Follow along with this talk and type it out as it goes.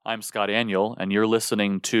I'm Scott Aniel, and you're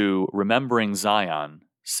listening to Remembering Zion,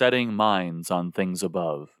 Setting Minds on Things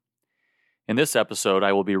Above. In this episode,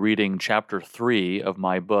 I will be reading Chapter 3 of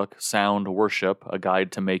my book, Sound Worship, A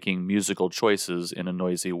Guide to Making Musical Choices in a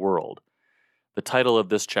Noisy World. The title of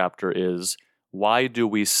this chapter is, Why Do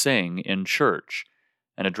We Sing in Church?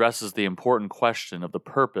 And addresses the important question of the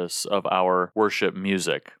purpose of our worship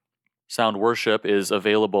music. Sound Worship is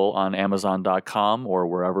available on Amazon.com or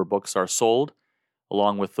wherever books are sold.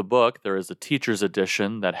 Along with the book, there is a teacher's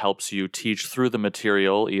edition that helps you teach through the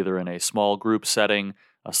material either in a small group setting,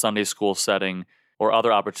 a Sunday school setting, or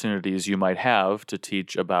other opportunities you might have to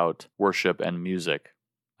teach about worship and music.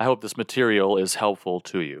 I hope this material is helpful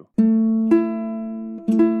to you.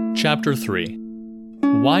 Chapter 3.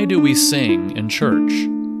 Why do we sing in church?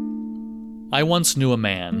 I once knew a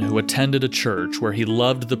man who attended a church where he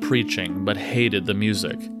loved the preaching but hated the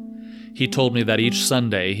music. He told me that each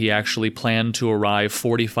Sunday he actually planned to arrive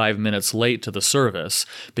 45 minutes late to the service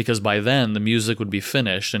because by then the music would be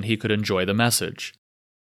finished and he could enjoy the message.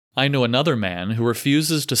 I know another man who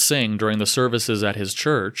refuses to sing during the services at his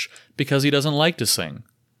church because he doesn't like to sing.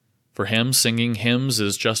 For him, singing hymns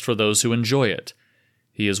is just for those who enjoy it.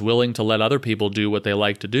 He is willing to let other people do what they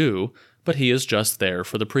like to do, but he is just there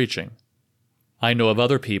for the preaching. I know of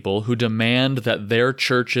other people who demand that their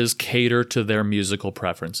churches cater to their musical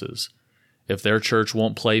preferences. If their church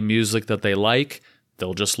won't play music that they like,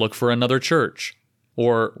 they'll just look for another church.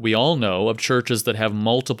 Or we all know of churches that have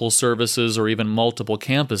multiple services or even multiple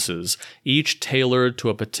campuses, each tailored to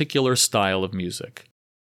a particular style of music.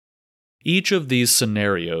 Each of these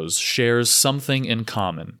scenarios shares something in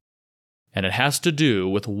common, and it has to do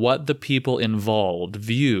with what the people involved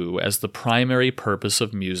view as the primary purpose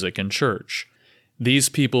of music in church. These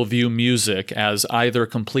people view music as either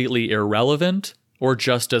completely irrelevant or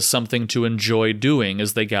just as something to enjoy doing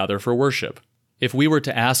as they gather for worship. If we were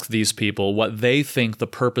to ask these people what they think the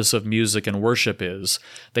purpose of music and worship is,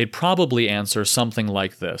 they'd probably answer something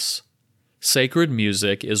like this. Sacred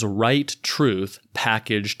music is right truth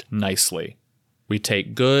packaged nicely. We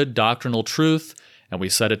take good doctrinal truth and we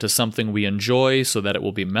set it to something we enjoy so that it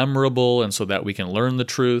will be memorable and so that we can learn the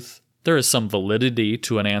truth. There is some validity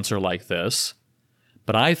to an answer like this,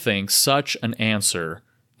 but I think such an answer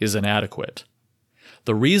is inadequate.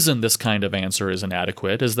 The reason this kind of answer is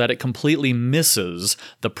inadequate is that it completely misses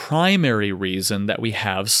the primary reason that we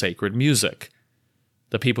have sacred music.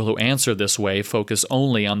 The people who answer this way focus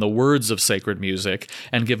only on the words of sacred music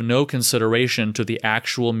and give no consideration to the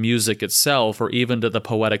actual music itself or even to the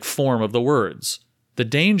poetic form of the words. The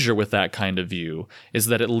danger with that kind of view is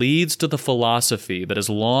that it leads to the philosophy that as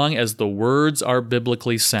long as the words are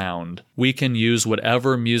biblically sound, we can use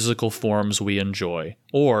whatever musical forms we enjoy,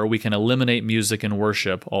 or we can eliminate music in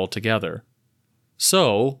worship altogether.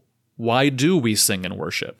 So, why do we sing in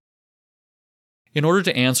worship? In order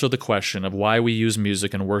to answer the question of why we use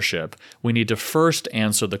music in worship, we need to first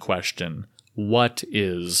answer the question, what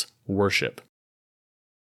is worship?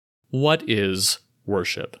 What is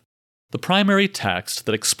worship? The primary text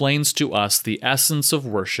that explains to us the essence of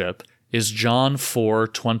worship is John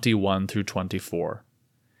 4:21-24.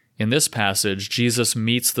 In this passage, Jesus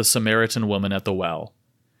meets the Samaritan woman at the well.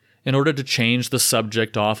 In order to change the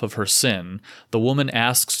subject off of her sin, the woman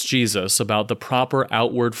asks Jesus about the proper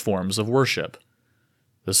outward forms of worship.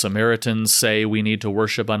 The Samaritans say we need to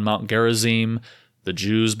worship on Mount Gerizim. The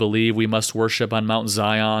Jews believe we must worship on Mount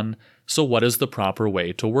Zion. So what is the proper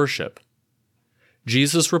way to worship?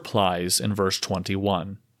 Jesus replies in verse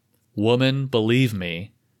 21, "Woman, believe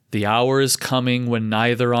me, the hour is coming when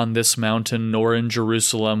neither on this mountain nor in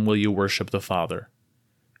Jerusalem will you worship the Father.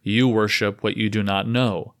 You worship what you do not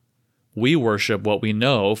know. We worship what we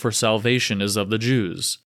know, for salvation is of the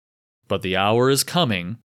Jews. But the hour is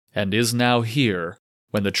coming, and is now here,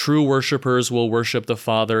 when the true worshipers will worship the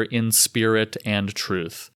Father in spirit and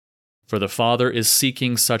truth. For the Father is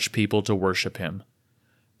seeking such people to worship him.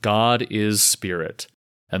 God is spirit,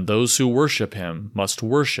 and those who worship him must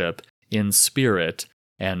worship in spirit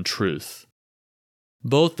and truth."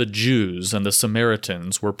 Both the Jews and the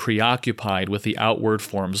Samaritans were preoccupied with the outward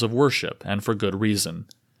forms of worship, and for good reason.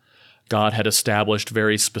 God had established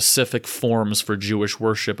very specific forms for Jewish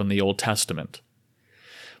worship in the Old Testament.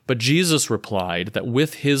 But Jesus replied that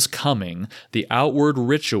with his coming, the outward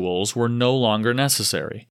rituals were no longer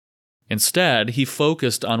necessary. Instead, he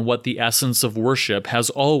focused on what the essence of worship has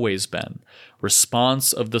always been,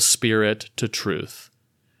 response of the Spirit to truth.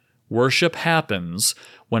 Worship happens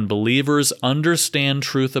when believers understand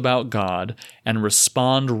truth about God and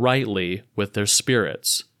respond rightly with their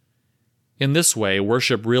spirits. In this way,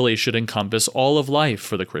 worship really should encompass all of life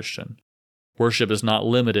for the Christian. Worship is not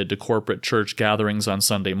limited to corporate church gatherings on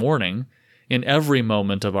Sunday morning. In every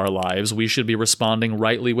moment of our lives, we should be responding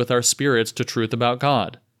rightly with our spirits to truth about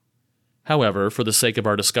God. However, for the sake of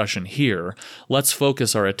our discussion here, let's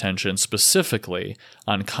focus our attention specifically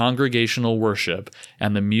on congregational worship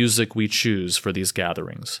and the music we choose for these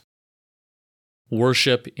gatherings.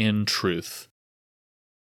 Worship in truth.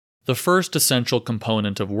 The first essential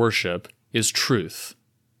component of worship is truth.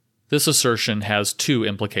 This assertion has two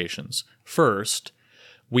implications. First,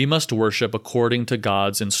 we must worship according to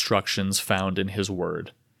God's instructions found in His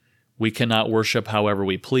Word. We cannot worship however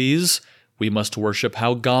we please. We must worship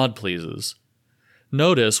how God pleases.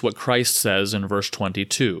 Notice what Christ says in verse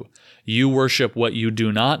 22. You worship what you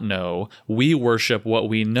do not know. We worship what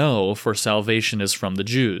we know, for salvation is from the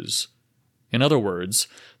Jews. In other words,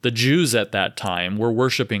 the Jews at that time were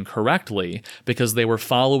worshiping correctly because they were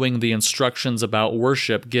following the instructions about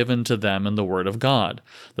worship given to them in the Word of God.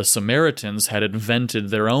 The Samaritans had invented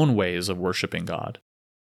their own ways of worshiping God.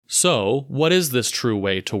 So, what is this true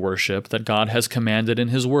way to worship that God has commanded in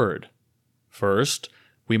His Word? First,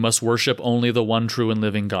 we must worship only the one true and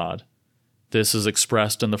living God. This is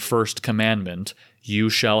expressed in the first commandment, You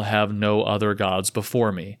shall have no other gods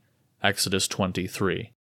before me, Exodus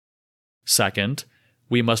 23. Second,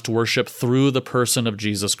 we must worship through the person of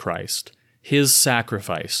Jesus Christ. His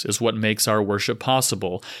sacrifice is what makes our worship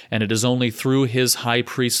possible, and it is only through His high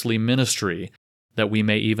priestly ministry that we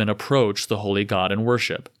may even approach the holy God in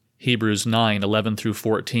worship. Hebrews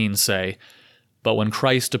 9:11-14 say, But when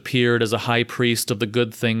Christ appeared as a high priest of the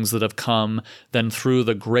good things that have come, then through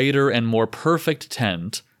the greater and more perfect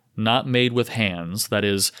tent, not made with hands, that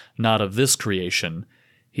is, not of this creation,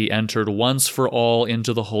 He entered once for all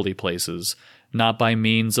into the holy places, not by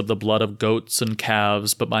means of the blood of goats and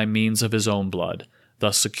calves, but by means of His own blood,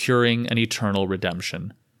 thus securing an eternal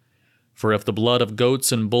redemption. For if the blood of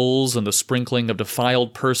goats and bulls and the sprinkling of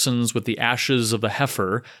defiled persons with the ashes of the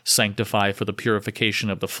heifer sanctify for the purification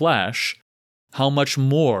of the flesh, how much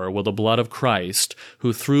more will the blood of Christ,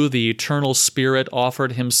 who through the eternal Spirit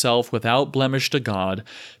offered Himself without blemish to God,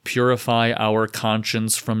 purify our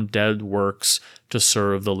conscience from dead works to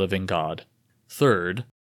serve the living God? Third,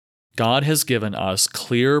 God has given us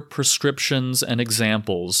clear prescriptions and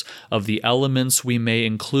examples of the elements we may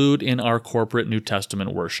include in our corporate New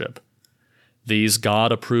Testament worship. These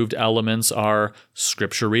God-approved elements are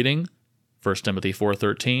Scripture reading, 1 Timothy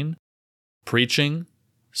 4:13, preaching,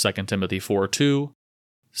 2 Timothy 4:2,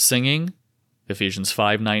 singing, Ephesians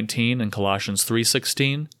 5:19 and Colossians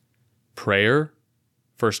 3:16, prayer,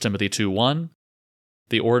 1 Timothy 2:1,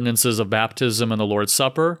 the ordinances of baptism and the Lord's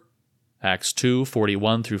Supper, Acts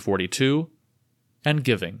 2:41-42, and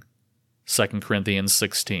giving, 2 Corinthians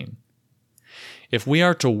 16. If we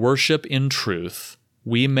are to worship in truth,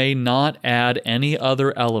 we may not add any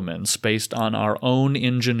other elements based on our own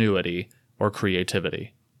ingenuity or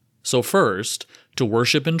creativity. So first, to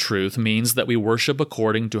worship in truth means that we worship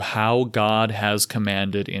according to how God has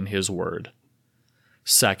commanded in His Word.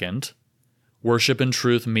 Second, worship in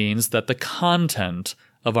truth means that the content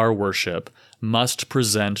of our worship must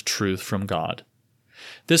present truth from God.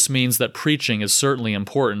 This means that preaching is certainly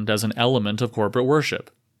important as an element of corporate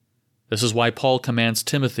worship. This is why Paul commands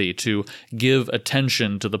Timothy to give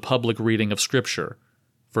attention to the public reading of Scripture,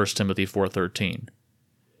 1 Timothy 4:13.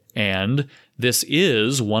 And this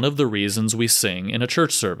is one of the reasons we sing in a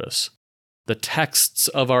church service. The texts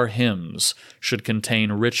of our hymns should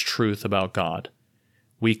contain rich truth about God.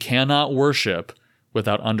 We cannot worship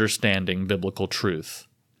without understanding biblical truth.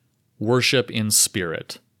 Worship in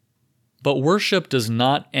spirit. But worship does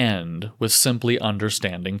not end with simply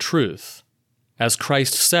understanding truth. As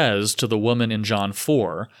Christ says to the woman in John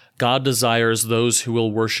 4, God desires those who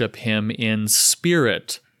will worship Him in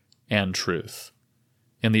spirit and truth.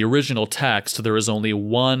 In the original text, there is only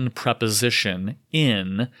one preposition,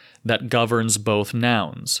 in, that governs both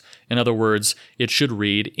nouns. In other words, it should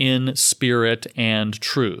read, in spirit and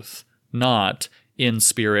truth, not in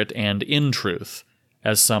spirit and in truth,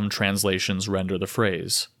 as some translations render the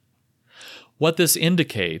phrase. What this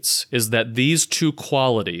indicates is that these two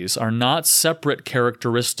qualities are not separate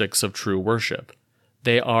characteristics of true worship.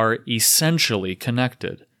 They are essentially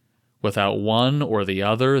connected. Without one or the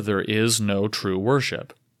other, there is no true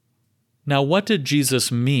worship. Now, what did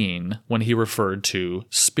Jesus mean when He referred to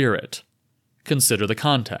spirit? Consider the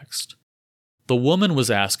context. The woman was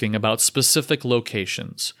asking about specific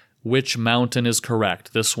locations. Which mountain is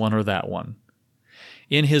correct, this one or that one?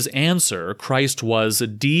 In His answer, Christ was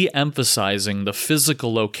de-emphasizing the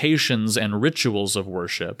physical locations and rituals of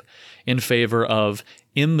worship in favor of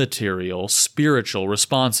immaterial, spiritual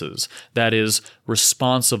responses, that is,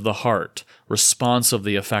 response of the heart, response of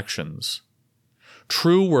the affections.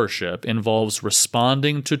 True worship involves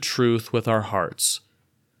responding to truth with our hearts.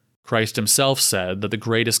 Christ himself said that the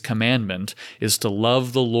greatest commandment is to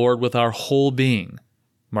love the Lord with our whole being,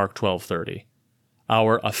 Mark 12:30.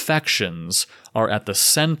 Our affections are at the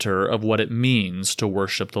center of what it means to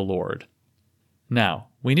worship the Lord. Now,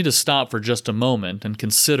 we need to stop for just a moment and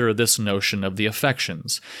consider this notion of the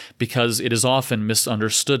affections, because it is often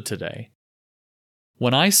misunderstood today.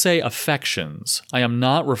 When I say affections, I am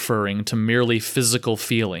not referring to merely physical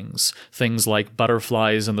feelings, things like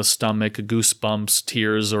butterflies in the stomach, goosebumps,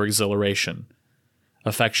 tears, or exhilaration.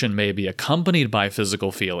 Affection may be accompanied by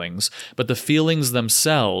physical feelings, but the feelings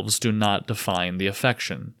themselves do not define the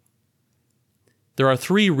affection. There are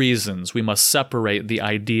 3 reasons we must separate the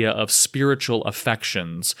idea of spiritual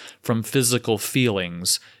affections from physical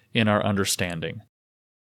feelings in our understanding.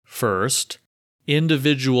 First,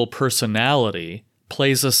 individual personality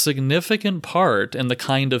plays a significant part in the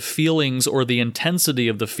kind of feelings or the intensity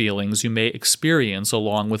of the feelings you may experience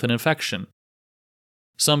along with an affection.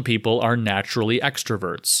 Some people are naturally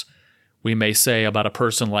extroverts. We may say about a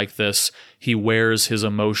person like this, he wears his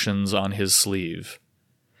emotions on his sleeve.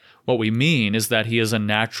 What we mean is that he is a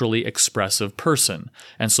naturally expressive person,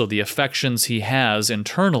 and so the affections he has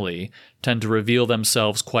internally tend to reveal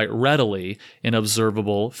themselves quite readily in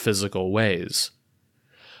observable physical ways.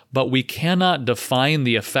 But we cannot define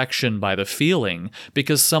the affection by the feeling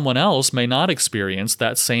because someone else may not experience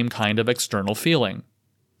that same kind of external feeling.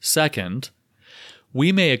 Second,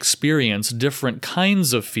 we may experience different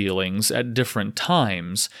kinds of feelings at different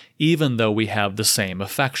times, even though we have the same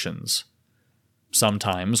affections.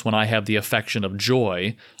 Sometimes, when I have the affection of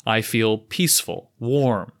joy, I feel peaceful,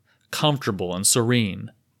 warm, comfortable, and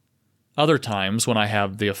serene. Other times, when I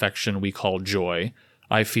have the affection we call joy,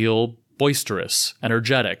 I feel boisterous,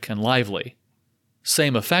 energetic, and lively.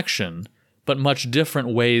 Same affection, but much different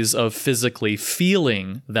ways of physically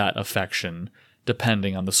feeling that affection,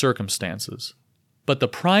 depending on the circumstances. But the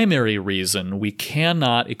primary reason we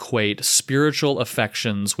cannot equate spiritual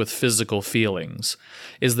affections with physical feelings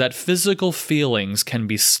is that physical feelings can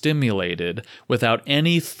be stimulated without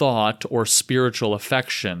any thought or spiritual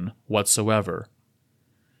affection whatsoever.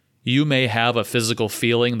 You may have a physical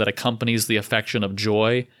feeling that accompanies the affection of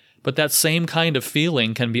joy, but that same kind of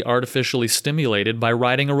feeling can be artificially stimulated by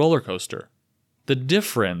riding a roller coaster. The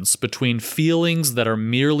difference between feelings that are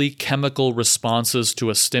merely chemical responses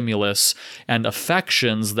to a stimulus and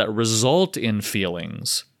affections that result in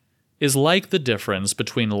feelings is like the difference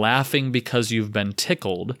between laughing because you've been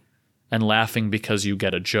tickled and laughing because you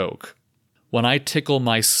get a joke. When I tickle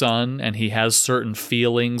my son and he has certain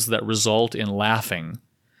feelings that result in laughing,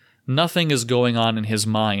 nothing is going on in his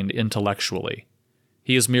mind intellectually.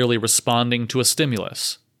 He is merely responding to a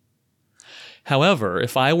stimulus. However,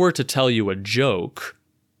 if I were to tell you a joke,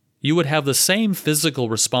 you would have the same physical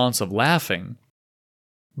response of laughing,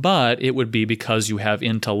 but it would be because you have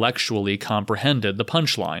intellectually comprehended the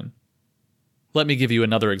punchline. Let me give you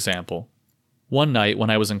another example. One night when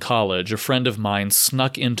I was in college, a friend of mine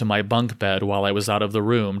snuck into my bunk bed while I was out of the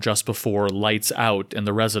room just before lights out in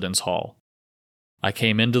the residence hall. I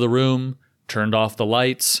came into the room, turned off the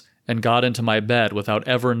lights, and got into my bed without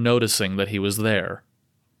ever noticing that he was there.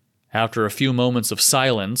 After a few moments of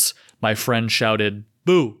silence, my friend shouted,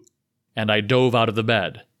 "Boo!" and I dove out of the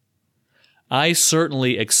bed. I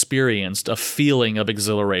certainly experienced a feeling of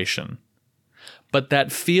exhilaration, but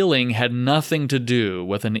that feeling had nothing to do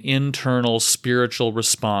with an internal spiritual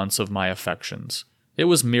response of my affections. It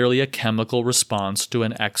was merely a chemical response to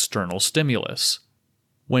an external stimulus.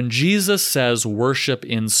 When Jesus says worship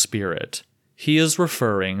in spirit, he is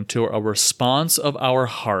referring to a response of our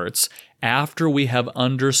hearts after we have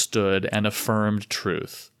understood and affirmed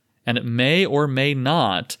truth, and it may or may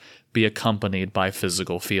not be accompanied by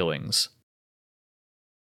physical feelings.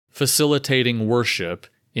 Facilitating worship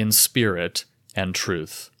in spirit and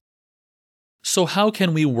truth. So how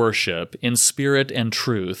can we worship in spirit and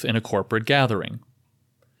truth in a corporate gathering?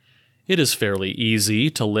 It is fairly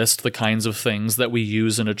easy to list the kinds of things that we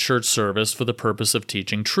use in a church service for the purpose of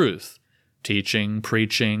teaching truth. Teaching,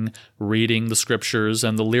 preaching, reading the scriptures,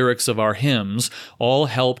 and the lyrics of our hymns all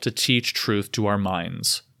help to teach truth to our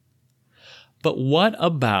minds. But what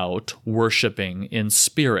about worshiping in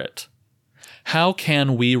spirit? How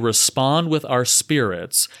can we respond with our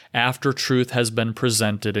spirits after truth has been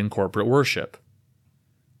presented in corporate worship?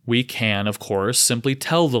 We can, of course, simply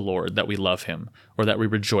tell the Lord that we love Him or that we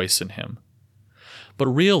rejoice in Him. But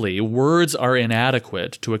really, words are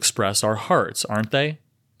inadequate to express our hearts, aren't they?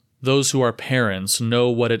 Those who are parents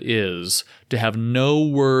know what it is to have no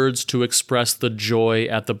words to express the joy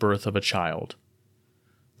at the birth of a child.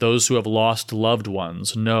 Those who have lost loved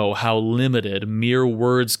ones know how limited mere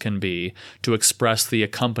words can be to express the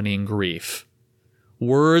accompanying grief.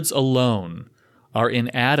 Words alone are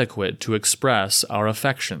inadequate to express our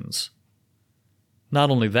affections. Not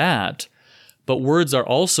only that, but words are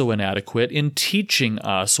also inadequate in teaching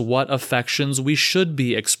us what affections we should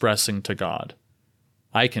be expressing to God.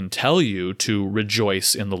 I can tell you to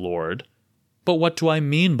rejoice in the Lord, but what do I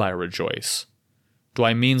mean by rejoice? Do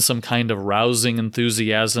I mean some kind of rousing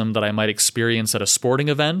enthusiasm that I might experience at a sporting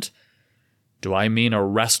event? Do I mean a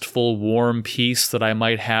restful, warm peace that I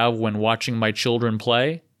might have when watching my children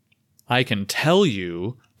play? I can tell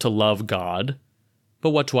you to love God,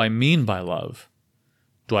 but what do I mean by love?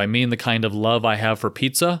 Do I mean the kind of love I have for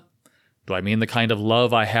pizza? Do I mean the kind of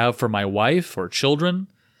love I have for my wife or children?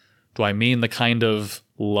 Do I mean the kind of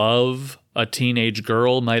love a teenage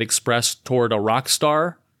girl might express toward a rock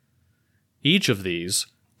star? Each of these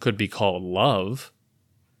could be called love.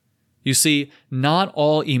 You see, not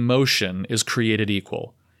all emotion is created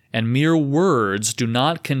equal, and mere words do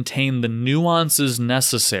not contain the nuances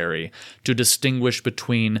necessary to distinguish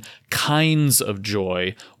between kinds of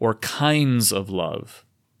joy or kinds of love.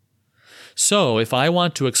 So, if I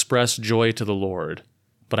want to express joy to the Lord,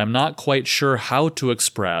 but I'm not quite sure how to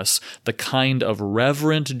express the kind of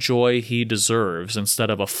reverent joy He deserves instead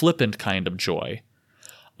of a flippant kind of joy,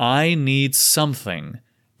 I need something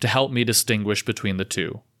to help me distinguish between the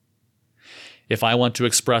two. If I want to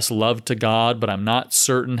express love to God, but I'm not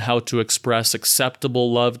certain how to express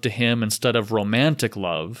acceptable love to Him instead of romantic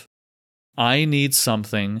love, I need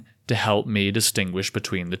something to help me distinguish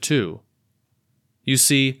between the two. You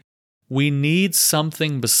see, we need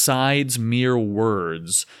something besides mere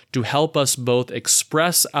words to help us both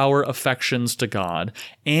express our affections to God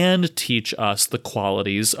and teach us the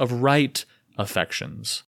qualities of right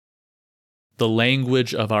affections. The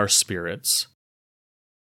language of our spirits.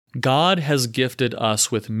 God has gifted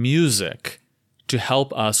us with music to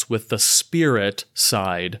help us with the spirit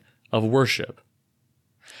side of worship.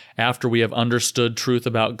 After we have understood truth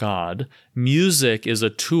about God, music is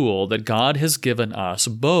a tool that God has given us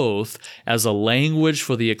both as a language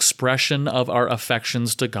for the expression of our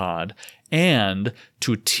affections to God and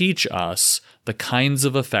to teach us the kinds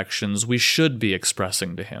of affections we should be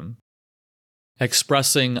expressing to Him.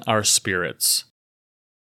 Expressing our spirits.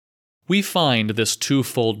 We find this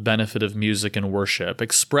twofold benefit of music in worship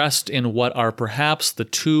expressed in what are perhaps the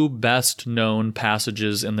two best-known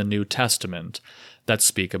passages in the New Testament that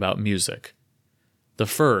speak about music. The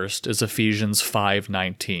first is Ephesians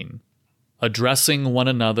 5:19, addressing one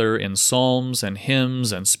another in psalms and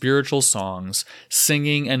hymns and spiritual songs,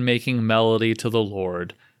 singing and making melody to the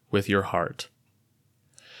Lord with your heart.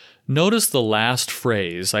 Notice the last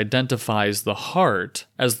phrase identifies the heart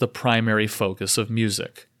as the primary focus of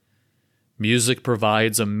music. Music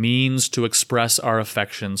provides a means to express our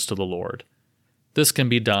affections to the Lord. This can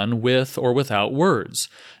be done with or without words.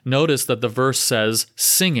 Notice that the verse says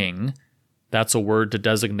singing, that's a word to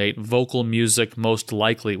designate vocal music most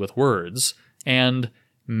likely with words, and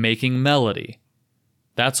making melody.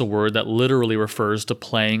 That's a word that literally refers to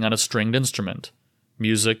playing on a stringed instrument,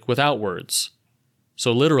 music without words.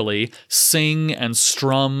 So literally, sing and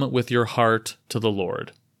strum with your heart to the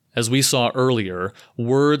Lord. As we saw earlier,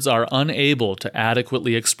 words are unable to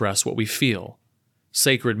adequately express what we feel.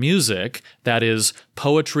 Sacred music, that is,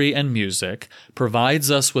 poetry and music, provides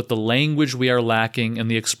us with the language we are lacking in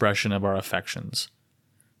the expression of our affections.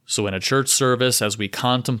 So in a church service, as we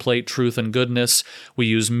contemplate truth and goodness, we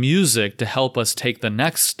use music to help us take the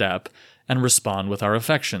next step and respond with our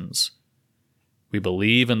affections. We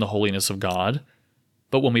believe in the holiness of God,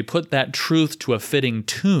 but when we put that truth to a fitting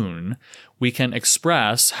tune, we can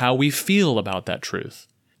express how we feel about that truth.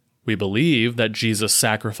 We believe that Jesus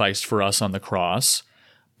sacrificed for us on the cross,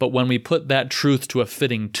 but when we put that truth to a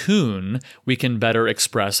fitting tune, we can better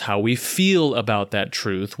express how we feel about that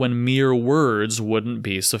truth when mere words wouldn't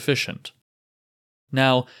be sufficient.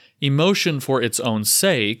 Now, emotion for its own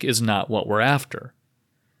sake is not what we're after.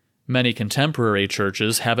 Many contemporary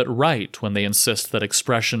churches have it right when they insist that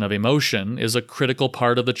expression of emotion is a critical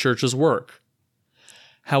part of the church's work.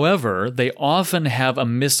 However, they often have a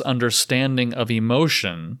misunderstanding of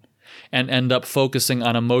emotion and end up focusing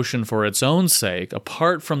on emotion for its own sake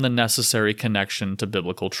apart from the necessary connection to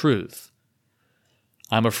biblical truth.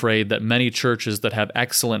 I'm afraid that many churches that have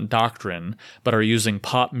excellent doctrine but are using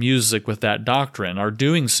pop music with that doctrine are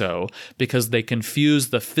doing so because they confuse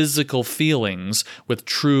the physical feelings with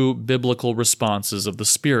true biblical responses of the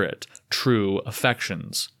Spirit, true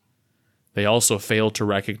affections. They also fail to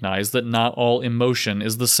recognize that not all emotion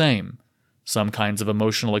is the same. Some kinds of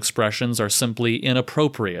emotional expressions are simply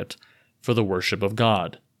inappropriate for the worship of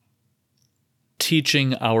God.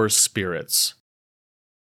 teaching our spirits.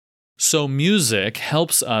 So music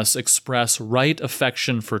helps us express right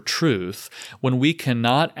affection for truth when we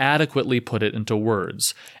cannot adequately put it into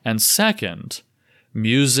words. And second,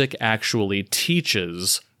 music actually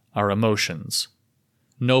teaches our emotions.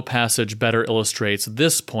 No passage better illustrates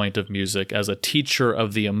this point of music as a teacher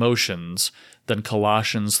of the emotions than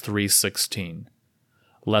Colossians 3:16.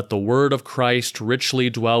 Let the word of Christ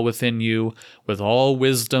richly dwell within you, with all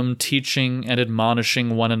wisdom, teaching and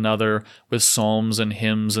admonishing one another with psalms and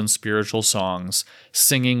hymns and spiritual songs,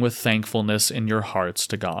 singing with thankfulness in your hearts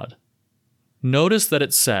to God. Notice that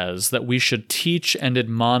it says that we should teach and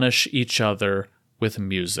admonish each other with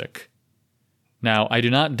music. Now, I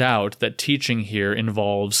do not doubt that teaching here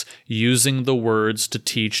involves using the words to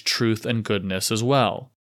teach truth and goodness as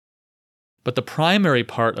well. But the primary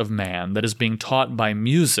part of man that is being taught by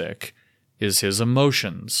music is his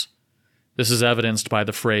emotions. This is evidenced by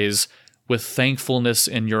the phrase, with thankfulness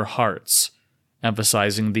in your hearts,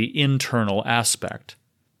 emphasizing the internal aspect.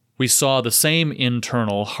 We saw the same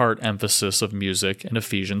internal heart emphasis of music in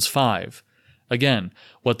Ephesians 5. Again,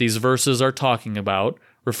 what these verses are talking about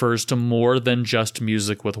refers to more than just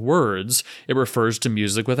music with words, it refers to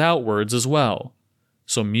music without words as well.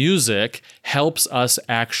 So music helps us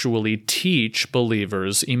actually teach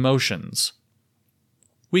believers emotions.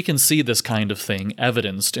 We can see this kind of thing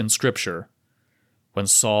evidenced in Scripture. When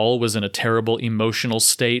Saul was in a terrible emotional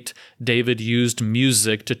state, David used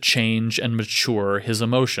music to change and mature his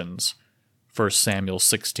emotions. 1 Samuel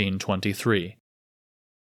 16:23.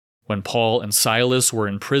 When Paul and Silas were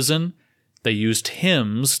in prison, they used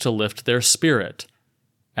hymns to lift their spirit.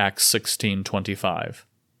 Acts 16:25.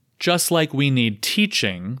 Just like we need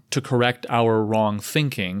teaching to correct our wrong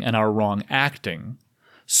thinking and our wrong acting,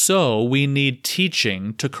 so we need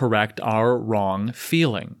teaching to correct our wrong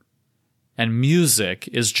feeling. And music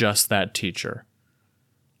is just that teacher.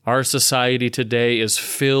 Our society today is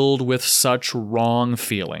filled with such wrong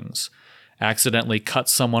feelings. Accidentally cut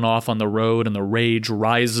someone off on the road and the rage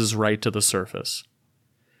rises right to the surface.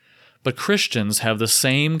 But Christians have the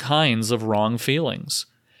same kinds of wrong feelings.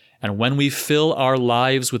 And when we fill our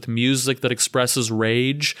lives with music that expresses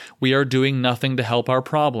rage, we are doing nothing to help our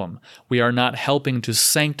problem. We are not helping to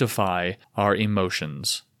sanctify our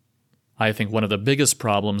emotions. I think one of the biggest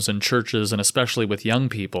problems in churches, and especially with young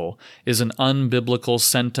people, is an unbiblical,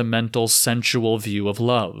 sentimental, sensual view of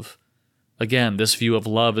love. Again, this view of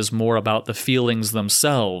love is more about the feelings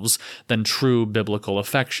themselves than true biblical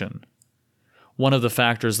affection. One of the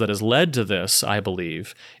factors that has led to this, I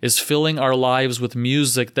believe, is filling our lives with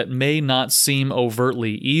music that may not seem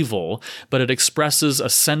overtly evil, but it expresses a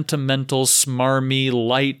sentimental, smarmy,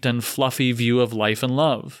 light and fluffy view of life and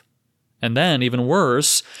love. And then, even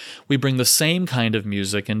worse, we bring the same kind of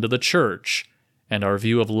music into the church, and our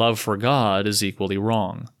view of love for God is equally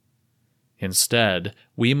wrong. Instead,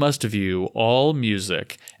 we must view all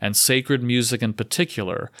music, and sacred music in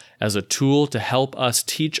particular, as a tool to help us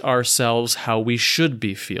teach ourselves how we should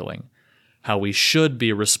be feeling, how we should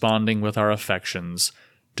be responding with our affections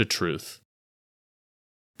to truth.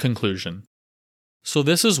 Conclusion. So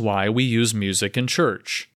this is why we use music in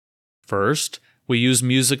church. First, we use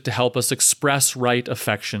music to help us express right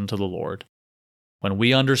affection to the Lord. When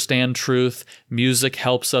we understand truth, music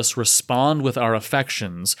helps us respond with our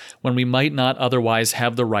affections when we might not otherwise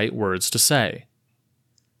have the right words to say.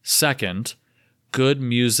 Second, good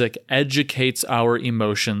music educates our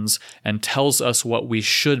emotions and tells us what we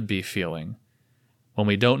should be feeling. When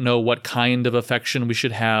we don't know what kind of affection we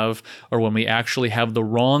should have, or when we actually have the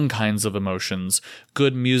wrong kinds of emotions,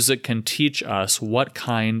 good music can teach us what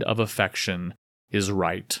kind of affection is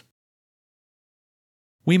right.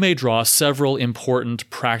 We may draw several important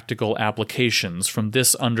practical applications from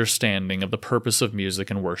this understanding of the purpose of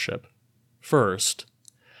music and worship. First,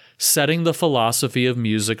 setting the philosophy of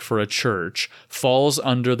music for a church falls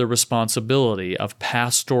under the responsibility of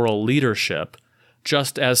pastoral leadership,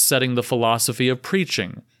 just as setting the philosophy of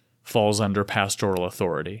preaching falls under pastoral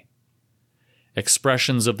authority.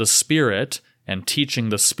 Expressions of the Spirit and teaching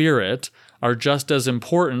the Spirit are just as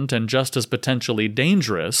important and just as potentially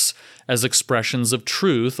dangerous as expressions of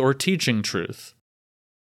truth or teaching truth.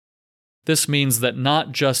 This means that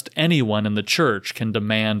not just anyone in the church can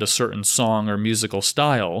demand a certain song or musical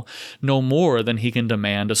style, no more than he can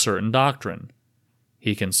demand a certain doctrine.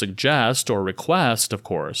 He can suggest or request, of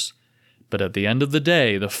course, but at the end of the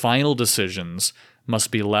day, the final decisions must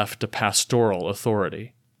be left to pastoral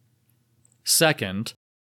authority. Second,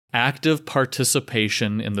 active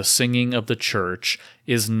participation in the singing of the church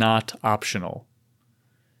is not optional.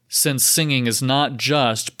 Since singing is not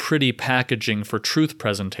just pretty packaging for truth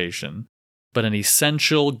presentation, but an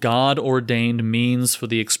essential God-ordained means for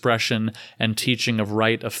the expression and teaching of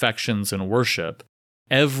right affections in worship,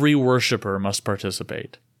 every worshiper must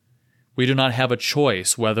participate. We do not have a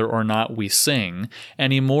choice whether or not we sing,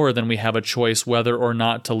 any more than we have a choice whether or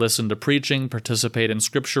not to listen to preaching, participate in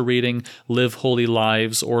scripture reading, live holy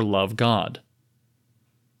lives, or love God.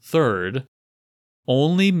 Third,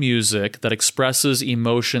 only music that expresses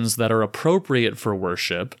emotions that are appropriate for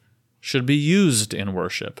worship should be used in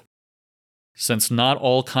worship. Since not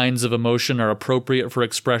all kinds of emotion are appropriate for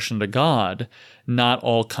expression to God, not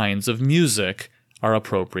all kinds of music are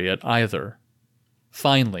appropriate either.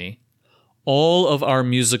 Finally, all of our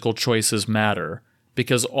musical choices matter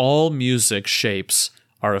because all music shapes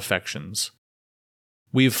our affections.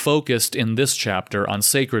 We've focused in this chapter on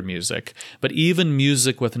sacred music, but even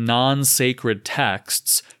music with non-sacred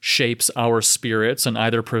texts shapes our spirits and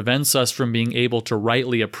either prevents us from being able to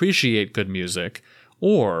rightly appreciate good music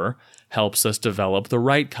or helps us develop the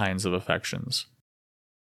right kinds of affections.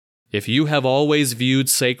 If you have always viewed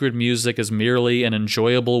sacred music as merely an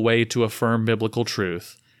enjoyable way to affirm biblical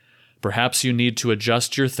truth, perhaps you need to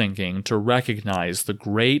adjust your thinking to recognize the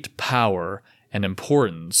great power and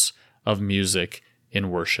importance of music in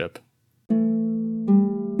worship.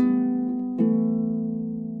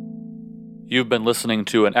 You've been listening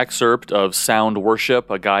to an excerpt of Sound Worship,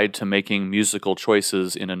 a guide to making musical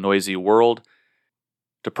choices in a noisy world.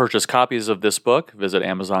 To purchase copies of this book, visit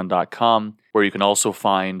Amazon.com, where you can also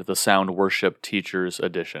find the Sound Worship Teacher's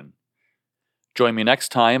Edition. Join me next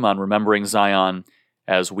time on Remembering Zion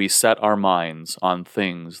as we set our minds on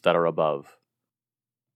things that are above.